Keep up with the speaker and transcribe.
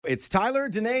It's Tyler,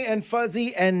 Danae, and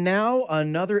Fuzzy, and now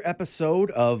another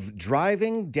episode of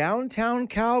Driving Downtown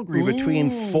Calgary between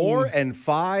 4 and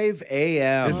 5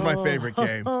 a.m. This is my favorite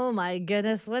game. Oh my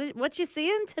goodness. What you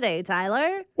seeing today,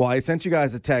 Tyler? Well, I sent you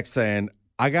guys a text saying,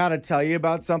 I got to tell you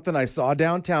about something I saw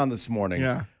downtown this morning.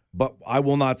 Yeah. But I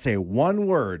will not say one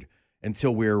word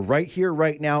until we're right here,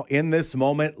 right now, in this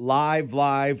moment, live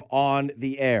on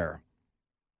the air.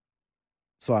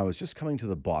 So I was just coming to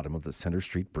the bottom of the Center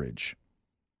Street Bridge.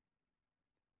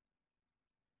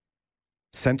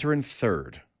 Center and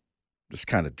Third. Just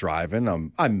kind of driving.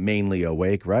 I'm mainly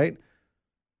awake, right?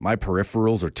 My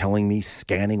peripherals are telling me,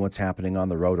 scanning what's happening on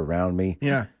the road around me.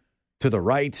 Yeah. To the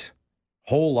right,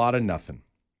 whole lot of nothing.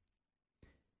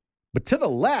 But to the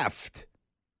left,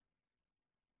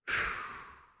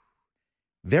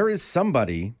 there is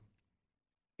somebody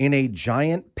in a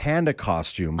giant panda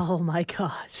costume. Oh my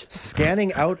gosh.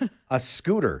 Scanning out a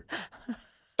scooter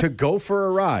to go for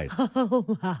a ride.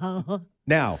 Oh wow.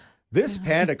 Now, this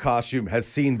panda costume has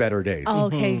seen better days.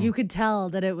 Okay, you could tell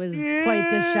that it was quite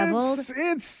disheveled.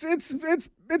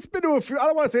 It's been to a few. I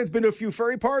don't want to say it's been to a few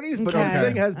furry parties, but Okay. this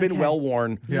thing has been well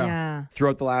worn Yeah.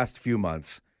 throughout the last few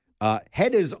months.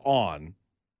 Head is on,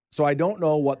 so I don't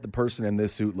know what the person in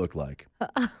this suit looked like.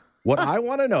 What I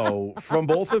want to know from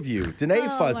both of you, Danae,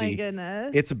 Fuzzy, my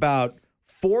goodness. it's about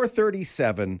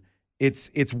 4:37.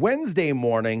 It's Wednesday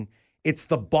morning. It's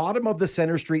the bottom of the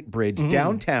Center Street Bridge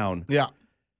downtown. Yeah.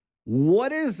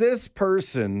 What has this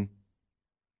person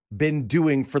been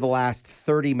doing for the last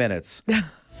 30 minutes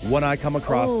when I come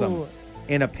across them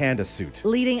in a panda suit?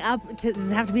 Leading up, does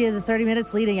it have to be the 30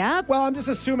 minutes leading up? Well, I'm just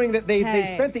assuming that they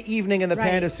Okay. spent the evening in the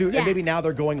panda suit Yeah. and maybe now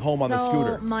they're going home on the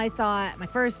scooter. My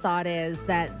first thought is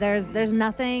that there's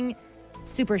nothing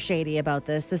super shady about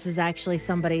this. This is actually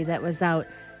somebody that was out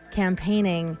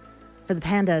campaigning for the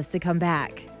pandas to come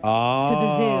back to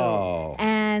the zoo.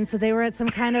 And so they were at some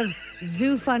kind of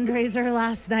zoo fundraiser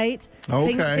last night.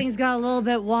 Okay. Things got a little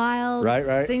bit wild.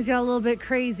 Right. Things got a little bit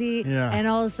crazy. Yeah. And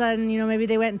all of a sudden, maybe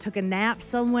they went and took a nap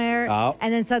somewhere. Oh.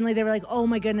 And then suddenly they were like, oh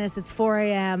my goodness, it's 4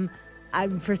 a.m.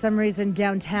 I'm for some reason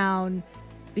downtown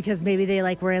because maybe they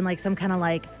were in some kind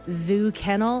of zoo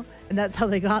kennel and that's how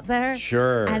they got there.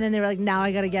 Sure. And then they were like, now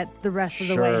I got to get the rest of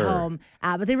the way Sure. home.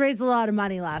 But they raised a lot of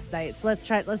money last night. So let's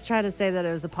try to say that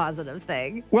it was a positive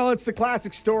thing. Well, it's the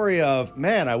classic story of,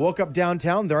 man, I woke up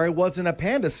downtown, there I was in a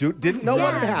panda suit, didn't know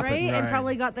what had happened. Right? And Right.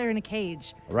 probably got there in a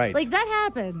cage. Right. That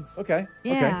happens. Okay.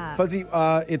 Yeah. Okay. Fuzzy,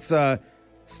 it's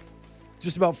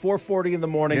just about 4:40 in the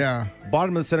morning. Yeah.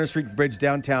 Bottom of the Center Street Bridge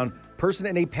downtown. Person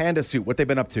in a panda suit. What they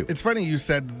been up to? It's funny you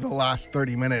said the last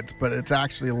 30 minutes, but it's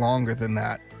actually longer than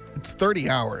that. It's 30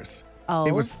 hours. Oh.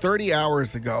 It was 30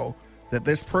 hours ago that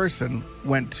this person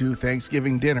went to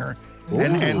Thanksgiving dinner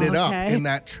and ended up okay. in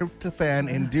that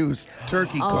tryptophan-induced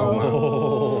turkey coma.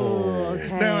 Oh,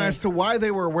 okay. Now, as to why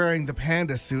they were wearing the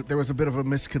panda suit, there was a bit of a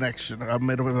misconnection, a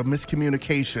bit of a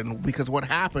miscommunication, because what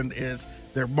happened is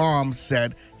their mom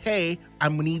said, hey,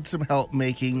 I'm going to need some help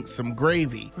making some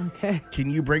gravy. Okay. Can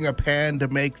you bring a pan to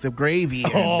make the gravy?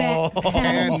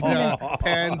 And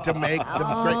pan to make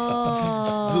the gravy.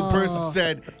 So the person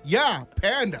said, yeah,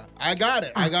 panda. I got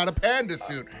it. I got a panda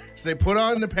suit. So they put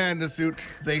on the panda suit.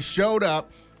 They showed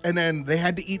up. And then they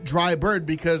had to eat dry bird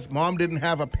because mom didn't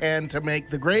have a pan to make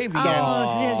the gravy in.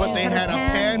 Oh, But she they had had a a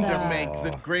pan panda. to make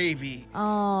the gravy.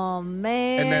 Oh,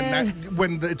 man. And then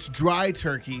when it's dry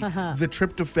turkey, the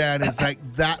tryptophan is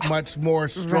that much more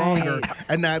stronger. Right.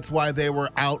 And that's why they were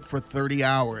out for 30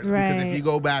 hours. Because if Right. you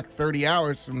go back 30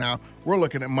 hours from now, we're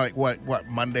looking at Monday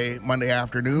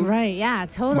afternoon? Right, yeah,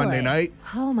 totally. Monday night?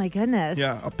 Oh, my goodness.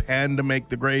 Yeah, a pan to make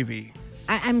the gravy.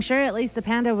 I'm sure at least the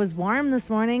panda was warm this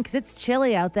morning because it's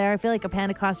chilly out there. I feel like a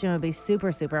panda costume would be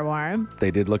super, super warm.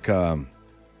 They did look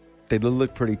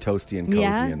pretty toasty and cozy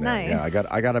Yeah? in there. Nice. Yeah,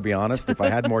 I got to be honest. If I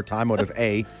had more time, I would have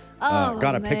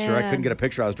got a picture. I man. couldn't get a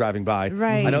picture. I was driving by.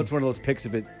 Right. I know it's one of those pics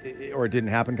of it or it didn't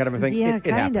happen kind of a thing. Yeah, it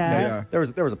happened. kinda. Yeah. There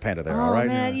was a panda there. Oh, all right.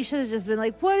 man, you should have just been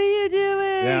like, what are you doing?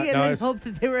 Yeah, and no, then it's- hope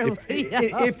that they were able to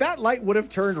yell. If that light would have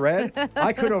turned red,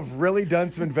 I could have really done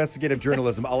some investigative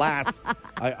journalism. Alas,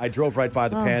 I drove right by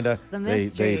the panda. the They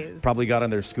mysteries. probably got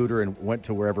on their scooter and went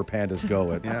to wherever pandas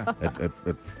go at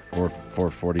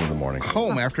 4:40 in the morning.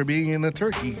 Home after being in a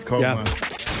turkey coma. Yeah.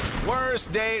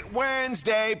 Worst Date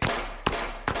Wednesday.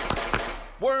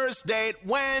 Worst Date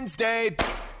Wednesday.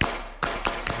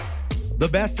 The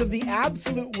best of the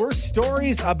absolute worst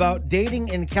stories about dating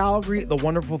in Calgary. The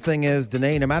wonderful thing is,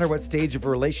 Danae, no matter what stage of a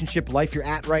relationship life you're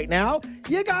at right now,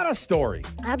 you got a story.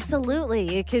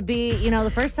 Absolutely. It could be,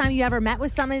 the first time you ever met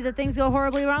with somebody that things go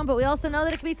horribly wrong, but we also know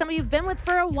that it could be somebody you've been with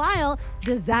for a while.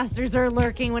 Disasters are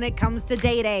lurking when it comes to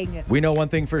dating. We know one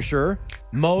thing for sure.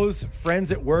 Mo's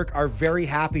friends at work are very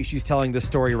happy she's telling this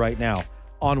story right now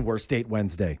on Worst Date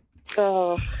Wednesday.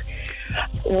 Oh,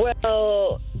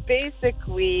 well,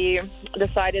 basically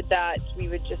decided that we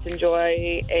would just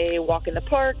enjoy a walk in the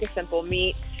park, a simple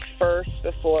meet first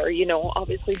before,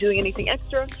 obviously doing anything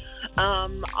extra.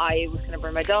 I was going to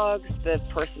bring my dogs. The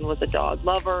person was a dog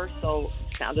lover, so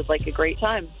it sounded like a great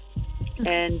time.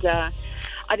 And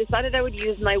I decided I would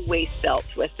use my waist belt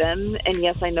with them. And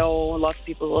yes, I know lots of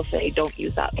people will say don't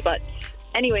use that. But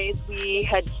anyways, we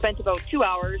had spent about 2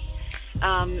 hours.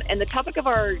 And the topic of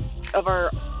our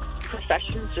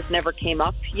professions just never came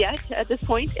up yet at this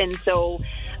point. And so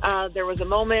there was a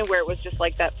moment where it was just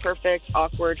like that perfect,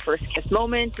 awkward first kiss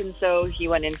moment. And so he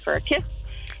went in for a kiss.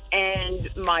 And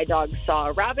my dog saw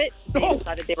a rabbit. They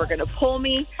decided they were going to pull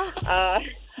me.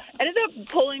 Ended up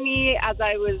pulling me as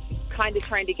I was kind of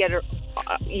trying to get a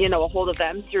hold of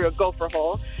them through a gopher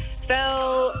hole.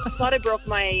 Fell, thought I broke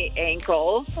my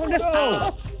ankle. Oh,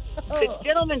 no. The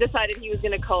gentleman decided he was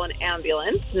going to call an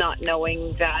ambulance, not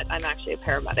knowing that I'm actually a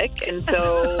paramedic. And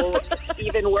so,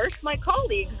 even worse, my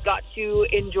colleagues got to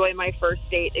enjoy my first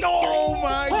date experience. Oh,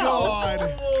 my God.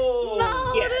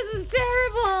 No, Yes. This is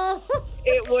terrible.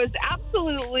 It was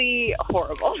absolutely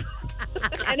horrible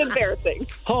and embarrassing.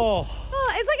 Oh,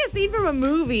 It's like a scene from a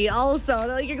movie also.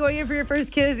 Like you're going in for your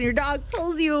first kiss and your dog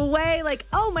pulls you away. Like,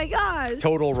 oh my gosh.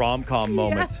 total rom-com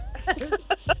moment.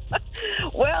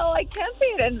 Well, I can't say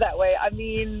it ends that way. I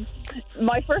mean,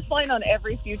 my first line on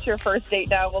every future first date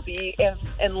now will be,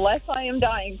 unless I am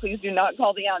dying, please do not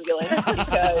call the ambulance,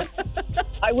 because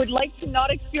I would like to not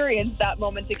experience that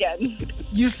moment again.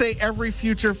 You say every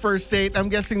future first date. I'm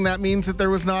guessing that means that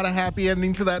there was not a happy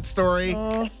ending to that story.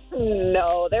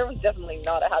 No, there was definitely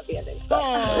not a happy ending.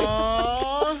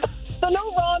 Aww. So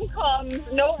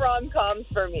no rom-coms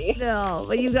for me. No,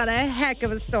 but you got a heck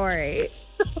of a story.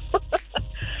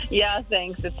 Yeah,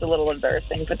 thanks. It's a little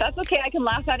embarrassing, but that's okay. I can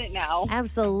laugh at it now.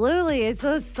 Absolutely. It's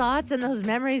those thoughts and those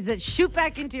memories that shoot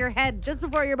back into your head just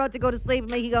before you're about to go to sleep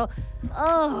and make you go,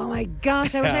 oh my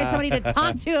gosh, I wish I had somebody to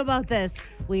talk to about this.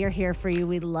 We are here for you.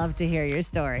 We'd love to hear your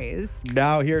stories.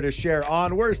 Now here to share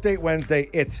on Worst Date Wednesday,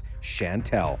 it's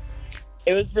Chantel.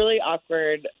 It was really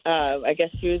awkward. I guess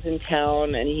she was in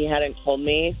town and he hadn't told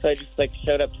me, so I just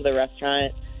showed up to the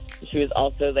restaurant. She was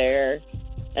also there,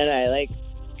 and I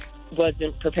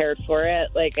wasn't prepared for it.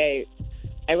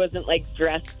 I wasn't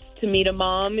dressed to meet a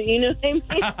mom. You know what I mean?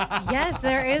 Yes,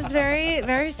 there is very,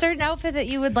 very certain outfit that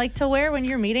you would like to wear when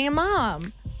you're meeting a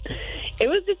mom. It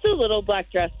was just a little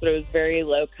black dress, but it was very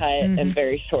low cut and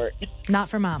very short. Not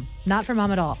for mom. Not for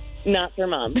mom at all. Not for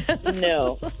mom.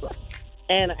 No.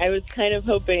 And I was kind of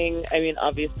hoping,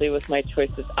 obviously with my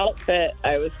choice of outfit,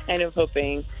 I was kind of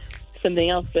hoping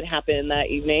something else would happen that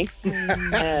evening.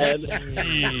 And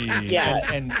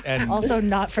Also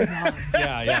not for mom.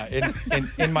 yeah.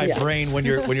 In my brain, when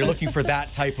you're looking for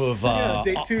that type of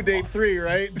Date 2, date 3,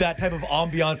 right? that type of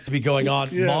ambiance to be going on,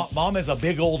 Yeah. mom is a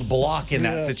big old block in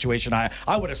that situation. I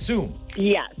would assume.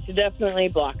 Yeah, she definitely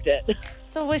blocked it.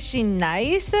 So was she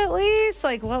nice at least?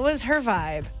 What was her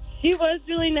vibe? She was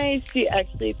really nice. She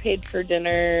actually paid for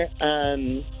dinner.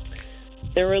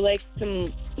 There were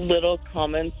some little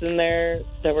comments in there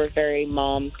that were very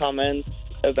mom comments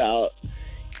about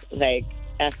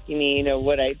asking me,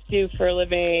 what I do for a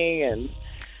living and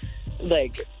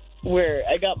where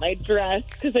I got my dress,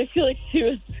 because I feel like she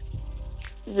was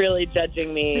really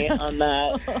judging me on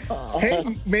that.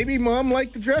 Hey, maybe mom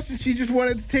liked the dress and she just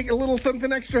wanted to take a little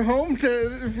something extra home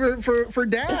for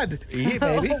dad.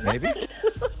 Yeah, maybe.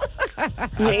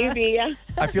 Maybe, yeah.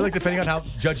 I feel like depending on how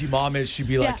judgy mom is, she'd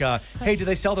be like, hey, do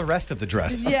they sell the rest of the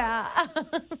dress? Yeah.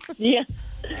 Yeah.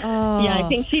 Yeah, I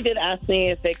think she did ask me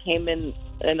if it came in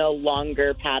a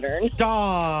longer pattern.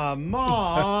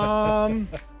 Mom.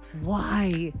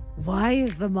 Why? Why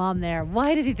is the mom there?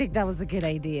 Why did he think that was a good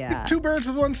idea? 2 birds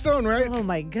with 1 stone, right? Oh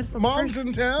my goodness. Mom's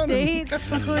in town. Date.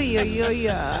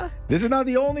 Yeah. This is not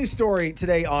the only story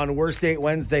today on Worst Date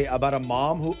Wednesday about a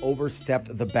mom who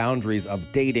overstepped the boundaries of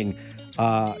dating.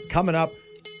 Coming up,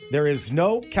 there is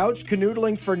no couch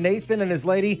canoodling for Nathan and his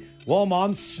lady while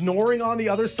mom's snoring on the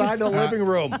other side of the living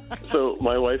room. So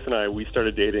my wife and I, we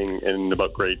started dating in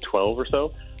about grade 12 or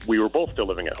so. We were both still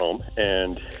living at home,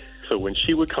 and so when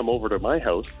she would come over to my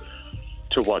house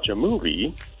to watch a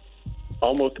movie,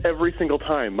 almost every single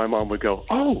time my mom would go,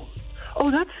 oh,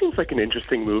 "Oh, that seems like an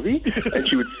interesting movie." And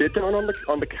she would sit down on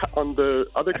the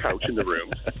other couch in the room,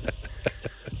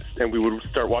 and we would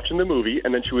start watching the movie.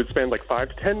 And then she would spend like 5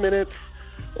 to 10 minutes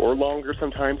or longer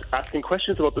sometimes asking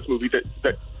questions about this movie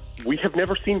that we have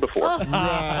never seen before. What's he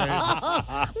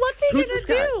Who's gonna this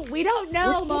guy? do? We don't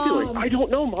know, What's he doing? Mom. I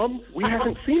don't know, Mom. We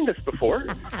haven't seen this before.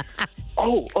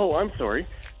 Oh, I'm sorry.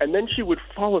 And then she would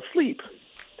fall asleep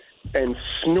and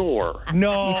snore.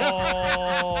 No.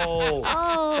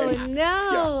 Oh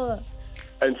no!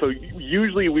 And so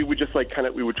usually we would just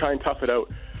we would try and tough it out.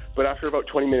 But after about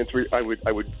 20 minutes, I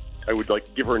would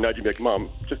like give her a nudge and be like, "Mom,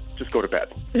 just go to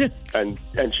bed." and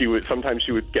sometimes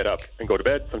she would get up and go to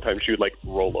bed. Sometimes she would like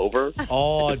roll over.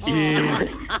 Oh,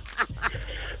 jeez.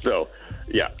 So,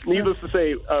 yeah, needless to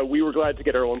say, we were glad to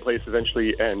get our own place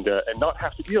eventually and not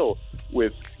have to deal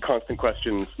with constant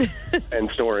questions and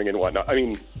snoring and whatnot. I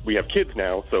mean, we have kids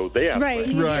now, so they have Right,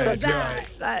 questions. you Right, do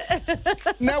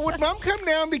that. Now, would Mom come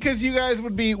down because you guys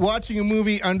would be watching a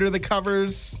movie under the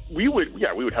covers? We would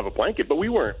have a blanket, but we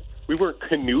weren't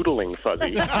canoodling,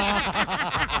 Fuzzy.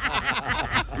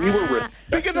 We were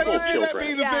Because I can see that children.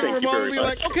 being the thing Thank where you Mom very would be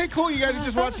much. like, "Okay, cool, you guys are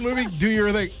just watching a movie, do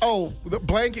your thing." Oh, the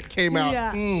blanket came out.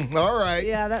 Yeah. All right.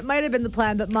 Yeah, that might have been the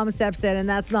plan, but Mom steps in, and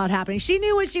that's not happening. She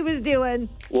knew what she was doing.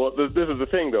 Well, this is the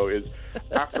thing, though, is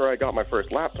after I got my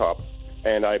first laptop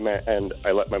and I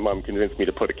let my mom convince me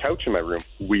to put a couch in my room,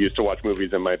 we used to watch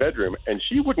movies in my bedroom, and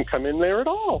she wouldn't come in there at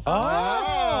all.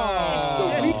 Oh.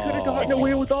 So we could have gotten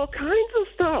away with all kinds of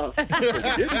stuff. But we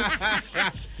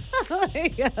didn't. Oh my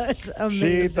gosh, She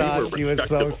amazing. thought she was so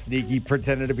respectable. sneaky,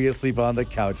 pretending to be asleep on the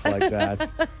couch like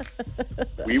that.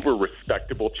 We were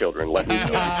respectable children, let me tell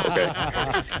you,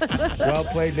 okay? Well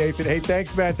played, Nathan. Hey,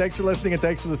 thanks, man. Thanks for listening, and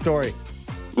thanks for the story.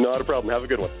 Not a problem. Have a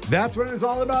good one. That's what it is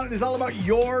all about. It is all about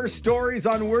your stories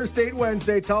on Worst Date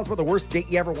Wednesday. Tell us about the worst date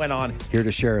you ever went on. Here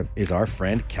to share is our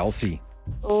friend Kelsey.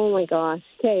 Oh my gosh.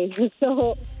 Okay,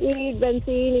 so we'd been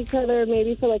seeing each other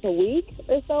maybe for like a week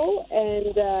or so, and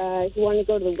he wanted to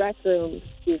go to the rec room.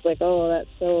 He's like, "Oh, that's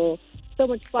so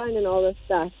much fun and all this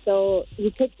stuff." So he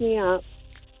picked me up,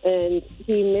 and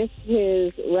he missed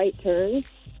his right turn.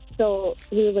 So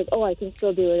he was like, "Oh, I can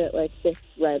still do it at like this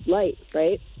red light,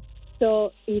 right?"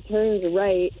 So he turns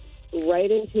right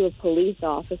into a police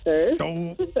officer.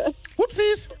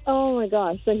 Whoopsies. Oh my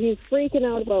gosh. So he's freaking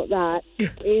out about that.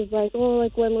 He's like, "Oh,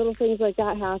 like when little things like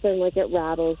that happen, like it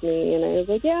rattles me." And I was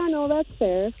like, "Yeah, no, that's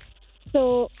fair."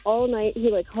 So all night he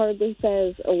like hardly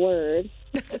says a word.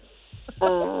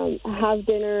 Have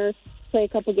dinner, play a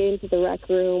couple games at the rec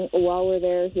room. While we're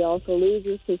there, he also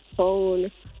loses his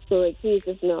phone. So like he's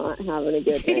just not having a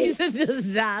good night. He's a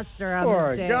disaster on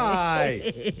Poor this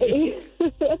day.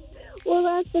 guy. Well,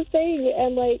 that's the thing.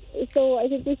 And, like, so I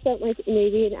think we spent, like,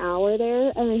 maybe an hour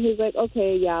there. And then he's like,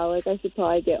 "Okay, yeah, like, I should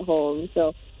probably get home."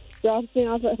 So drops me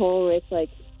off at home. It's, like,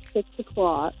 6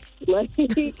 o'clock. Like,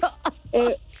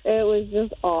 it was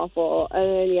just awful.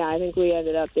 And then, yeah, I think we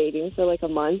ended up dating for, like, a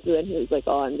month. And then he was like,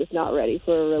 "Oh, I'm just not ready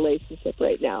for a relationship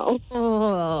right now."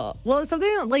 Oh, well, if something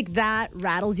like that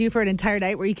rattles you for an entire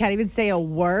night where you can't even say a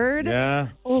word. Yeah.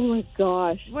 Oh, my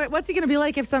gosh. What's he going to be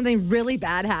like if something really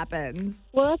bad happens?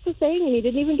 Well, that's the thing. He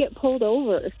didn't even get pulled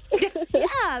over.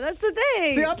 Yeah, that's the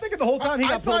thing. See, I'm thinking the whole time he I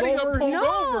got thought pulled he got over. pulled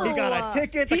No. over. He got a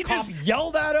ticket. The He cop just-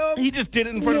 yelled at him. He just did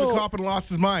it in front of the No. cop and lost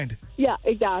his mind. Yeah,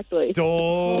 exactly.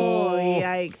 Oh, Oh.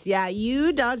 yikes. Yeah,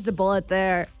 you dodged a bullet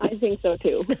there. I think so,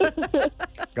 too.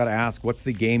 Gotta ask, what's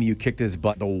the game you kicked his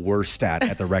butt the worst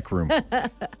at the rec room?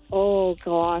 Oh,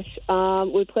 gosh.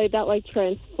 We played that, like,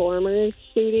 Transformers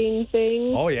shooting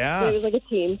thing. Oh, But it yeah. was like a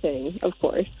team thing, of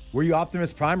course. Were you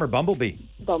Optimus Prime or Bumblebee?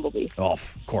 Bumblebee. Oh,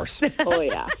 of course. Oh,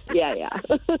 yeah. Yeah.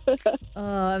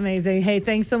 Oh, amazing. Hey,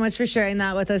 thanks so much for sharing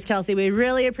that with us, Kelsey. We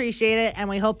really appreciate it, and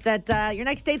we hope that your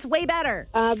next date's way better.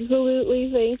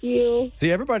 Absolutely. Thank you.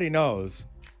 See, everybody knows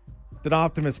that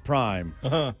Optimus Prime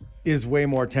is way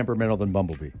more temperamental than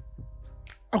Bumblebee.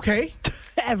 Okay.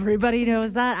 Everybody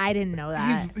knows that. I didn't know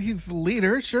that. He's the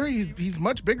leader. Sure, he's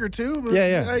much bigger too. But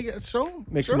Yeah. I guess so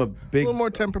Makes sure. him a big- little more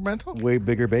temperamental. Way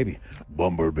bigger baby.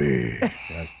 Bumblebee.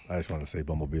 I just want to say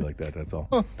Bumblebee like that. That's all.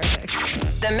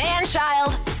 The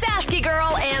man-child, Sasky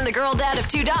girl, and the girl dad of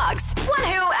 2 dogs. One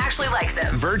who actually likes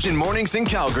him. Virgin Mornings in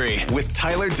Calgary with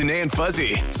Tyler, Danae, and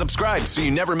Fuzzy. Subscribe so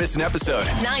you never miss an episode.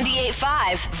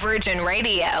 98.5 Virgin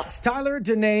Radio. It's Tyler,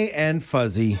 Danae, and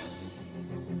Fuzzy.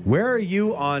 Where are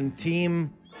you on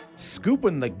team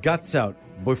scooping the guts out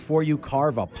before you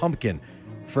carve a pumpkin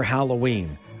for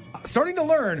Halloween? Starting to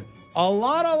learn, a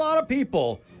lot of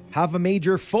people have a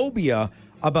major phobia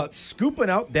about scooping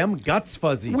out them guts,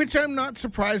 Fuzzy. Which I'm not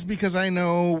surprised, because I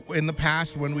know in the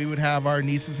past when we would have our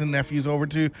nieces and nephews over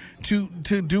to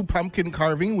do pumpkin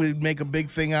carving, we'd make a big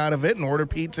thing out of it and order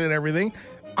pizza and everything.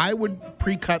 I would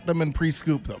pre-cut them and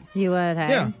pre-scoop them. You would, hey?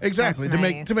 Yeah, exactly.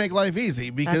 That's To make life easy,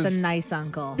 because that's a nice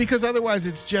uncle. Because otherwise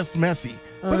it's just messy.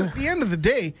 But at the end of the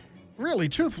day, really,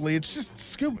 truthfully, it's just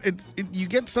scoop. You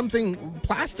get something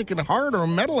plastic and hard or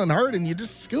metal and hard, and you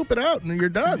just scoop it out, and you're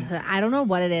done. I don't know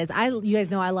what it is. You guys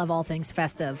know I love all things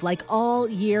festive, like all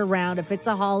year round. If it's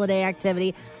a holiday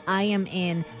activity, I am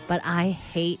in. But I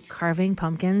hate carving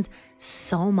pumpkins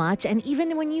so much. And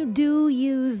even when you do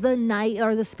use the knife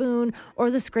or the spoon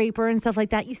or the scraper and stuff like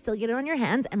that, you still get it on your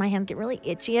hands, and my hands get really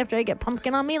itchy after I get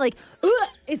pumpkin on me. Like, ugh,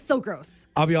 it's so gross.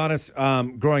 I'll be honest.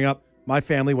 Growing up, my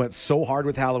family went so hard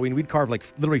with Halloween. We'd carve like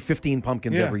literally 15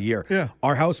 pumpkins every year. Yeah.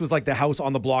 Our house was like the house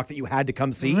on the block that you had to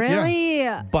come see. Really?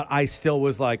 Yeah. But I still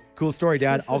was like, cool story,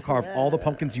 Dad. I'll carve all the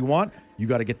pumpkins you want. You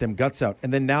got to get them guts out.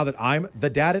 And then now that I'm the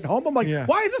dad at home, I'm like,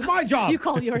 why is this my job? You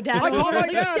call your dad. I call my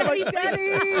dad. I'm like,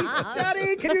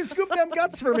 Daddy, can you scoop them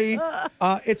guts for me?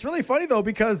 It's really funny, though,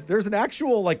 because there's an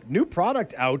actual like new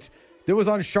product out that was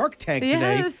on Shark Tank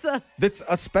today. That's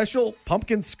a special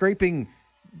pumpkin scraping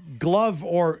glove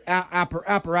or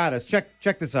apparatus.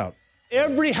 Check this out.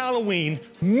 Every Halloween,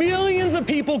 millions of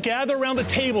people gather around the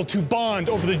table to bond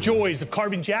over the joys of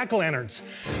carving jack-o'-lanterns.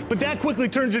 But that quickly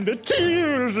turns into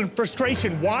tears and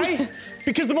frustration. Why?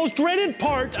 Because the most dreaded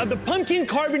part of the pumpkin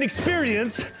carving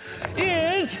experience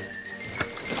is...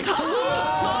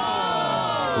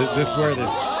 This is where this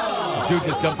dude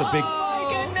just dumped a big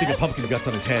thing of pumpkin guts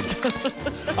on his head.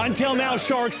 Until now,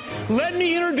 Sharks, let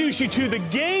me introduce you to the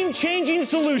game-changing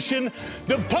solution,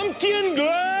 the Pumpkin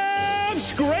Glove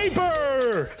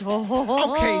Scraper.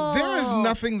 Okay, there is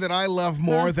nothing that I love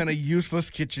more than a useless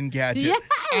kitchen gadget. Yes.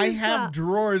 I have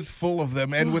drawers full of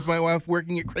them, and with my wife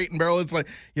working at Crate and Barrel, it's like,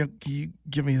 can you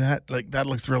give me that? Like, that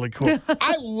looks really cool.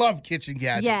 I love kitchen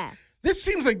gadgets. Yeah. This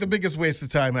seems like the biggest waste of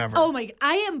time ever. Oh my,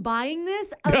 I am buying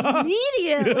this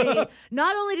immediately.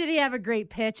 Not only did he have a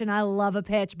great pitch, and I love a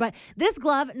pitch, but this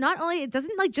glove, not only, it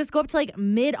doesn't like just go up to like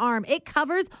mid-arm, it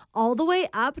covers all the way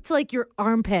up to like your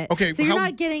armpit. Okay, so you're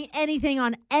not getting anything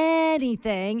on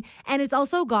anything. And it's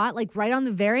also got like right on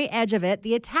the very edge of it,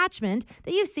 the attachment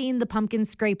that you've seen, the pumpkin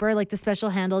scraper, like the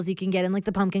special handles you can get in like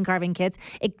the pumpkin carving kits.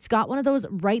 It's got one of those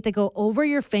right that go over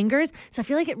your fingers. So I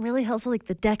feel like it really helps with like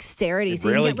the dexterity. It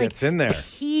really gets in there.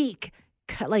 Peak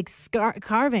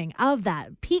carving of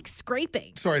that, peak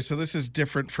scraping. Sorry, so this is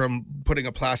different from putting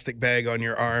a plastic bag on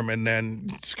your arm and then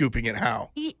scooping it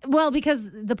how? Well,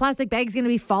 because the plastic bag's going to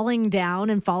be falling down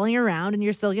and falling around, and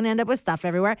you're still going to end up with stuff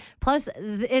everywhere. Plus,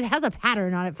 it has a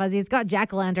pattern on it, Fuzzy. It's got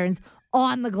jack-o'-lanterns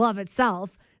on the glove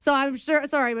itself. So I'm sure,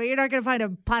 sorry, but you're not going to find a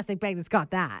plastic bag that's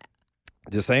got that.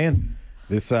 Just saying.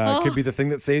 This could be the thing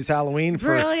that saves Halloween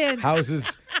for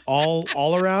houses all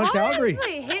around Calgary.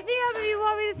 Honestly, hit me up if you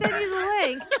want me to send you the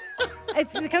link.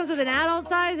 It comes with an adult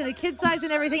size and a kid size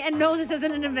and everything. And no, this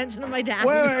isn't an invention of my dad.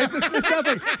 Wait, this sounds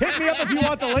like, hit me up if you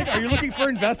want the link. Are you looking for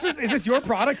investors? Is this your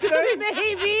product today?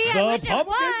 Maybe. The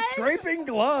pumpkin scraping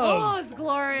glove. Oh, it's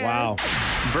glorious. Wow.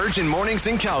 Virgin Mornings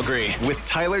in Calgary with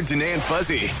Tyler, Danae, and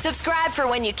Fuzzy. Subscribe for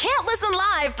when you can't listen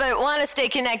live but want to stay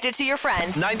connected to your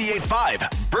friends.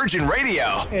 98.5 Virgin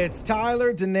Radio. It's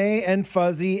Tyler, Danae, and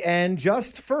Fuzzy, and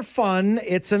just for fun,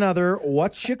 it's another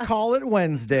What You Call It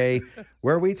Wednesday,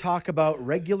 where we talk about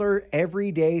regular,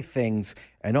 everyday things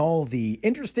and all the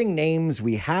interesting names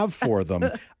we have for them.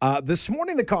 This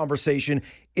morning, the conversation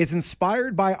is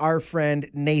inspired by our friend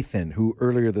Nathan, who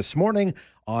earlier this morning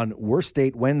on Worst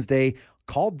Date Wednesday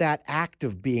called that act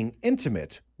of being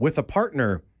intimate with a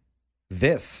partner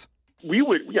this. We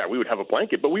would have a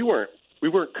blanket, but we weren't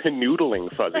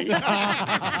canoodling, Fuzzy.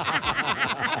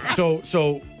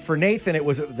 So for Nathan, it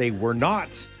was they were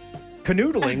not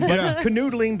canoodling, but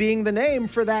canoodling being the name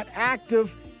for that act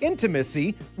of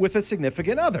intimacy with a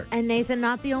significant other. And Nathan,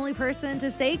 not the only person to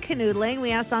say canoodling.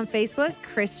 We asked on Facebook,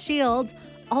 Chris Shields,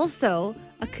 also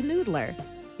a canoodler,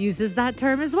 uses that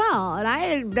term as well. And I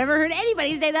had never heard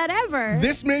anybody say that ever.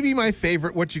 This may be my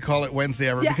favorite What You Call It Wednesday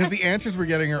ever because the answers we're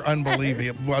getting are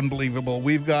unbelievable.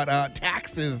 We've got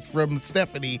taxes from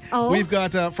Stephanie. Oh. We've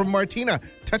got from Martina,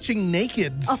 touching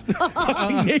nakeds.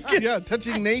 Touching nakeds? Yeah,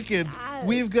 touching nakeds.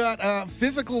 We've got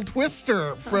Physical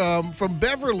Twister from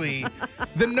Beverly.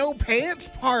 The No Pants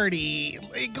Party.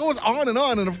 It goes on, and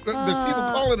there's people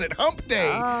calling it Hump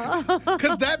Day.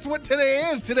 Because that's what today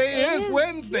is. Today is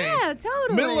Wednesday. Yeah,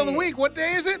 totally. Middle of the week. What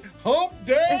day is it? Hump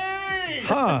Day.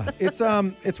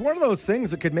 It's one of those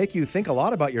things that could make you think a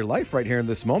lot about your life right here in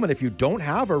this moment if you don't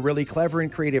have a really clever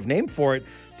and creative name for it.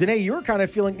 Danae, you were kind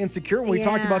of feeling insecure when we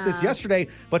talked about this yesterday,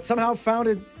 but somehow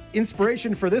found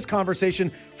inspiration for this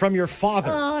conversation from your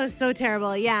father. Oh, it's so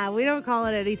terrible. Yeah, we don't call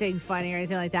it anything funny or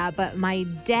anything like that, but my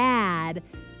dad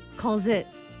calls it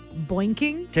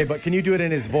boinking. Okay, but can you do it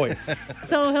in his voice?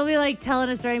 So he'll be like telling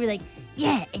a story and be like,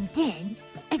 yeah, and then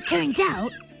it turns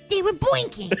out they were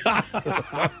boinking.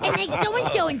 And like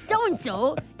so-and-so and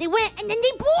so-and-so, they went and then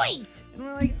they boinked. And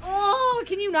we're like, oh,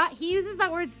 can you not? He uses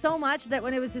that word so much that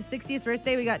when it was his 60th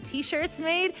birthday, we got T-shirts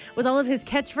made with all of his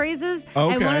catchphrases.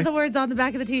 Okay. And one of the words on the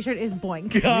back of the T-shirt is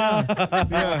boink.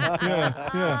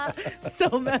 Yeah.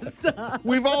 So messed up.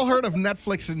 We've all heard of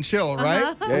Netflix and chill, right?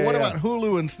 Uh-huh. But what about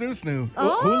Hulu and Snoo Snoo?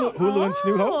 Hulu and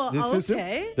Snoo.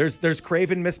 Okay. There's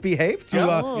Craven Misbehave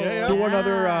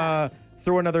to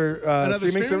throw another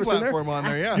streaming service in there. platform on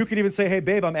there, yeah. You could even say, hey,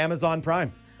 babe, I'm Amazon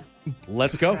Prime.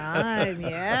 Let's go.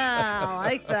 Yeah, I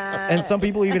like that. And some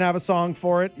people even have a song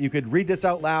for it. You could read this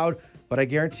out loud, but I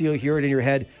guarantee you'll hear it in your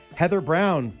head. Heather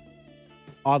Brown,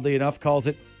 oddly enough, calls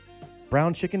it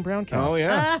brown chicken, brown cow. Oh,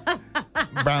 yeah.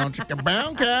 Brown chicken,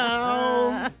 brown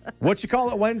cow. What You Call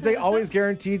It Wednesday, always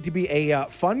guaranteed to be a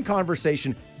fun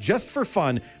conversation just for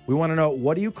fun. We want to know,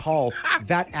 what do you call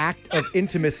that act of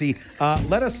intimacy?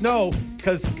 Let us know,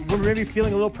 because we're maybe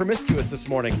feeling a little promiscuous this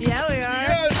morning. Yeah, we are.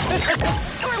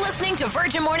 You're listening to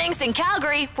Virgin Mornings in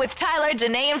Calgary with Tyler,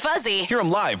 Danae, and Fuzzy. Hear them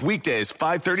live weekdays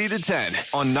 5:30 to 10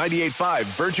 on 98.5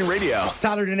 Virgin Radio. It's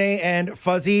Tyler, Danae, and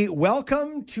Fuzzy.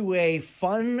 Welcome to a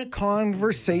fun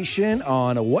conversation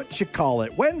on What You Call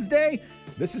It Wednesday.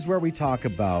 This is where we talk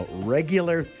about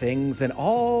regular things and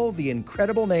all the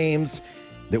incredible names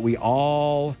that we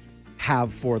all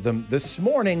have for them. This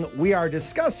morning, we are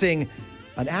discussing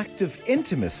an act of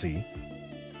intimacy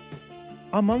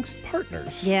amongst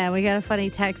partners. Yeah, we got a funny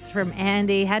text from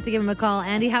Andy. Had to give him a call.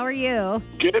 Andy, how are you?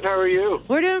 Good, how are you?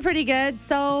 We're doing pretty good.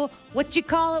 So, what you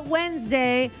call it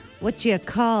Wednesday? What you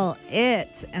call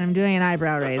it? And I'm doing an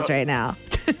eyebrow raise right now.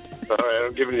 All right,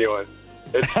 I'm giving you one.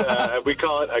 It's we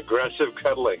call it aggressive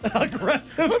cuddling.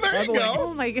 Aggressive There you go.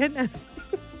 Oh my goodness.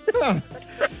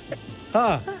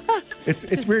 It's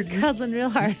Just weird. cuddling real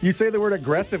hard. You say the word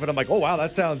aggressive, and I'm like, oh wow,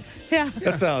 that sounds Yeah.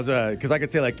 because I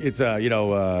could say like it's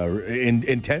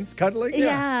intense cuddling.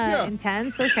 Yeah,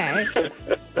 intense. Okay.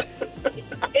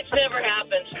 It's never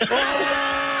happened.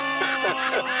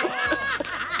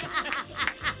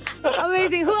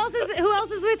 Amazing. Who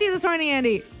else is with you this morning,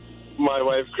 Andy? My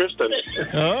wife, Kristen.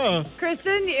 Oh.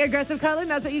 Kristen, aggressive cuddling.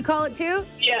 That's what you call it too.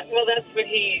 Yeah, well, that's what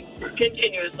he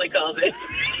continuously calls it.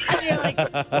 And you're like,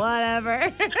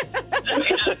 whatever.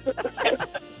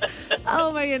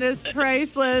 Oh my goodness,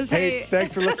 priceless. Hey,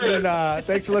 thanks for listening.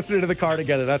 Thanks for listening to the car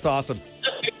together. That's awesome.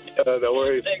 No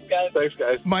worries. Thanks,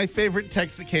 guys. My favorite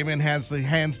text that came in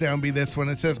hands down be this one.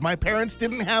 It says, my parents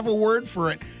didn't have a word for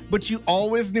it, but you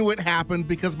always knew it happened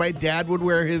because my dad would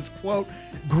wear his, quote,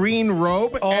 green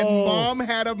robe, and mom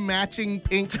had a matching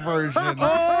pink version.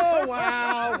 Oh,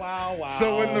 wow.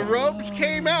 So when the robes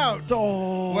came out,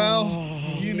 well,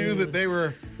 you knew that they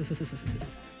were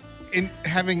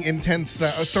having intense,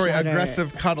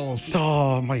 aggressive cuddles.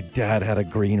 Oh, my dad had a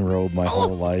green robe my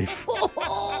whole life.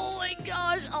 Oh my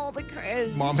gosh, all the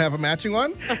cringe. Mom have a matching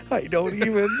one? I don't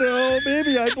even know.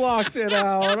 Maybe I blocked it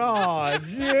out. Oh,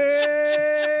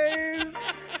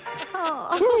 jeez.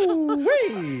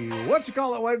 Ooh-wee. What You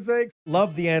Call It Wednesday?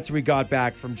 Love the answer we got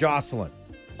back from Jocelyn.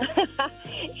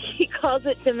 He calls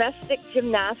it domestic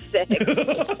gymnastics.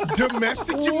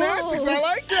 Domestic gymnastics. I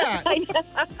like that.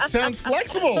 Sounds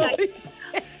flexible.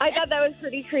 I thought that was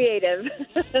pretty creative.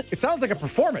 It sounds like a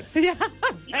performance. Yeah,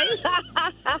 right?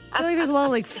 I feel like there's a lot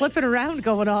of like flipping around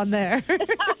going on there.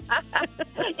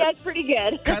 Yeah, it's pretty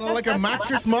good. Kind of like a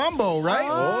mattress mambo, right?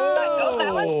 Oh,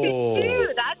 that was good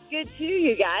too. That's good too,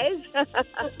 you guys.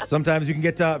 Sometimes you can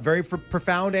get very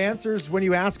profound answers when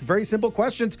you ask very simple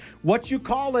questions. What you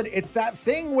call it? It's that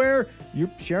thing where you're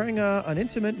sharing an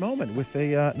intimate moment with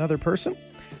another person.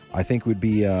 I think would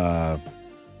be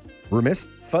remiss,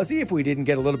 Fuzzy, if we didn't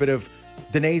get a little bit of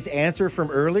Danae's answer from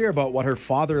earlier about what her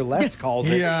father Les calls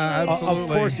it. Yeah, absolutely. Of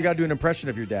course, you got to do an impression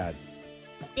of your dad.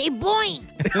 They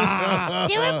boinked.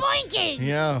 They were boinking.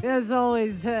 Yeah. That's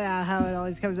always how it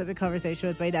always comes up in conversation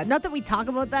with my dad. Not that we talk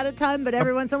about that a ton, but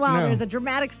every once in a while no. there's a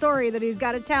dramatic story that he's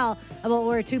got to tell about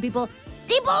where two people,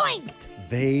 they boinked.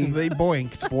 They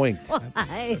boinked. Boinked.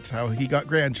 That's how he got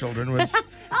grandchildren, was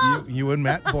you and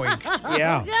Matt boinked.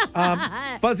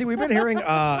 Yeah. Fuzzy, we've been hearing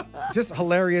just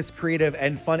hilarious, creative,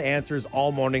 and fun answers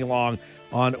all morning long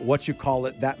on what you call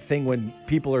it, that thing when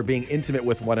people are being intimate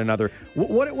with one another.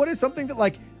 What is something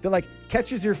that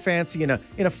catches your fancy in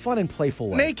a fun and playful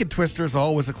way? Naked Twister is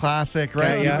always a classic,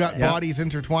 right? Yeah, You've got yeah. bodies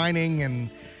intertwining and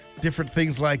different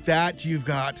things like that. You've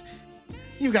got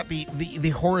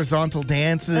the horizontal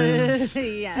dances.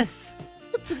 Yes.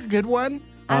 That's a good one.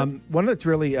 One that's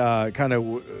really kind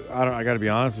of, I got to be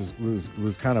honest,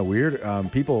 was kind of weird.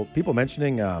 People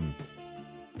mentioning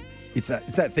it's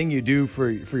that thing you do for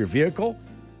your vehicle.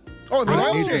 Oh, the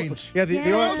oil change. Yeah,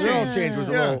 the oil change was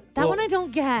a little. That one I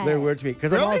don't get. They're weird to me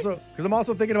because Really? I'm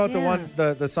also thinking about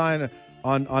the sign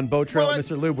on Bow Trail Well, at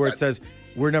Mr. Lube where it says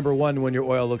we're number 1 when your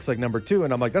oil looks like number 2,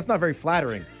 and I'm like, that's not very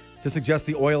flattering to suggest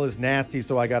the oil is nasty,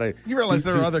 so I gotta. You realize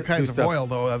there are other kinds of stuff. oil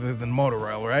though, other than motor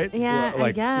oil, right? Yeah,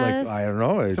 I guess. I don't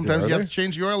know. Sometimes Are you have there? to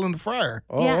change the oil in the fryer.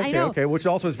 Oh, Yeah, I okay, know. okay, which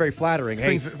also is very flattering.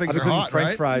 Things I've are been cooking hot, French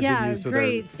right? fries Yeah, in you, so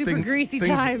great. Super greasy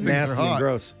time. they're nasty are hot. and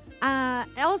gross.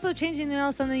 Also, changing the oil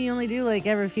is something you only do like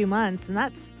every few months, and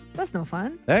that's no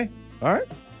fun. Hey, all right.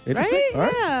 Interesting.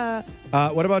 Right? All right.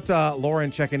 Yeah. What about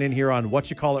Lauren checking in here on What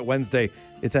You Call It Wednesday?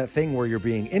 It's that thing where you're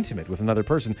being intimate with another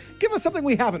person. Give us something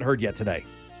we haven't heard yet today.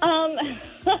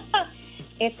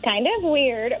 It's kind of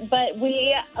weird, but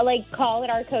we call it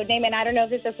our code name, and I don't know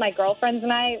if it's just my girlfriends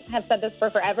and I have said this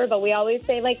for forever, but we always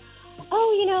say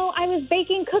oh, I was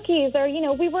baking cookies, or,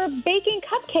 we were baking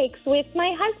cupcakes with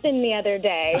my husband the other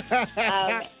day,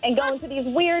 and go into these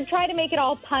weird, try to make it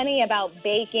all punny about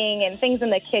baking and things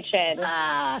in the kitchen.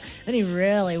 Then he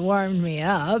really warmed me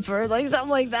up, or something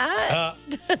like that.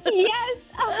 Yes,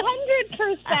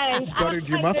 100%. Buttered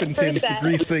your muffin tins to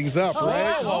grease things up,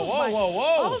 right?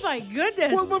 Oh my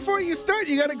goodness. Well, before you start,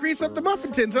 you got to grease up the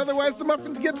muffin tins, otherwise the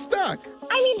muffins get stuck.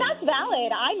 I mean, that's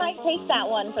valid. I might take that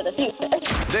one for the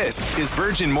future. This is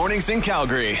Virgin Mornings in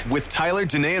Calgary with Tyler,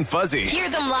 Danae, and Fuzzy. Hear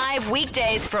them live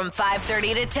weekdays from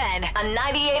 5:30 to 10 on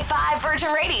 98.5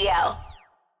 Virgin Radio.